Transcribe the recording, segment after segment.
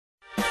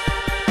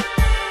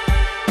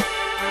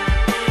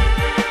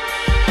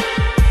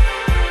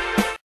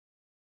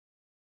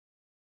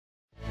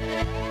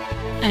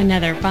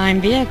Another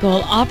fine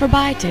vehicle offered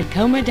by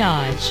Tacoma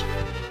Dodge.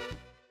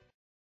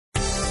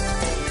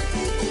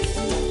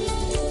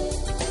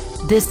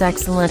 This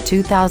excellent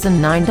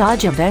 2009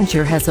 Dodge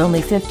Avenger has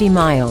only 50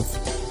 miles.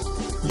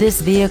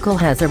 This vehicle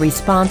has a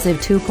responsive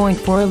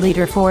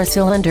 2.4-liter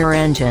four-cylinder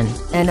engine,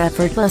 an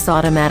effortless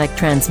automatic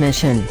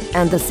transmission,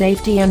 and the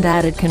safety and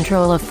added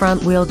control of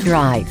front-wheel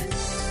drive.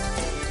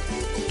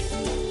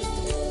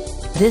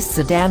 This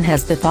sedan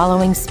has the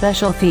following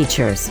special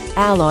features: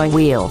 alloy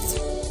wheels.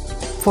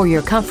 For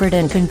your comfort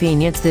and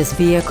convenience, this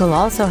vehicle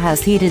also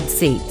has heated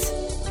seats.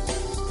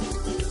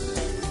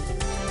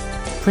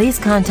 Please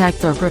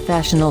contact our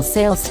professional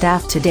sales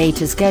staff today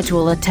to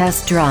schedule a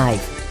test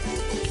drive.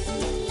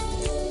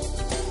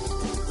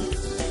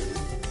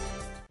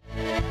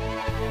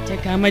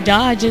 Tacoma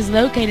Dodge is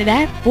located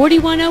at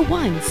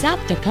 4101 South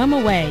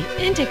Tacoma Way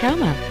in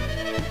Tacoma.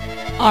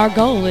 Our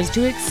goal is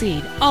to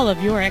exceed all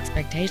of your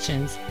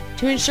expectations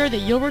to ensure that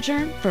you'll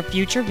return for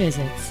future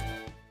visits.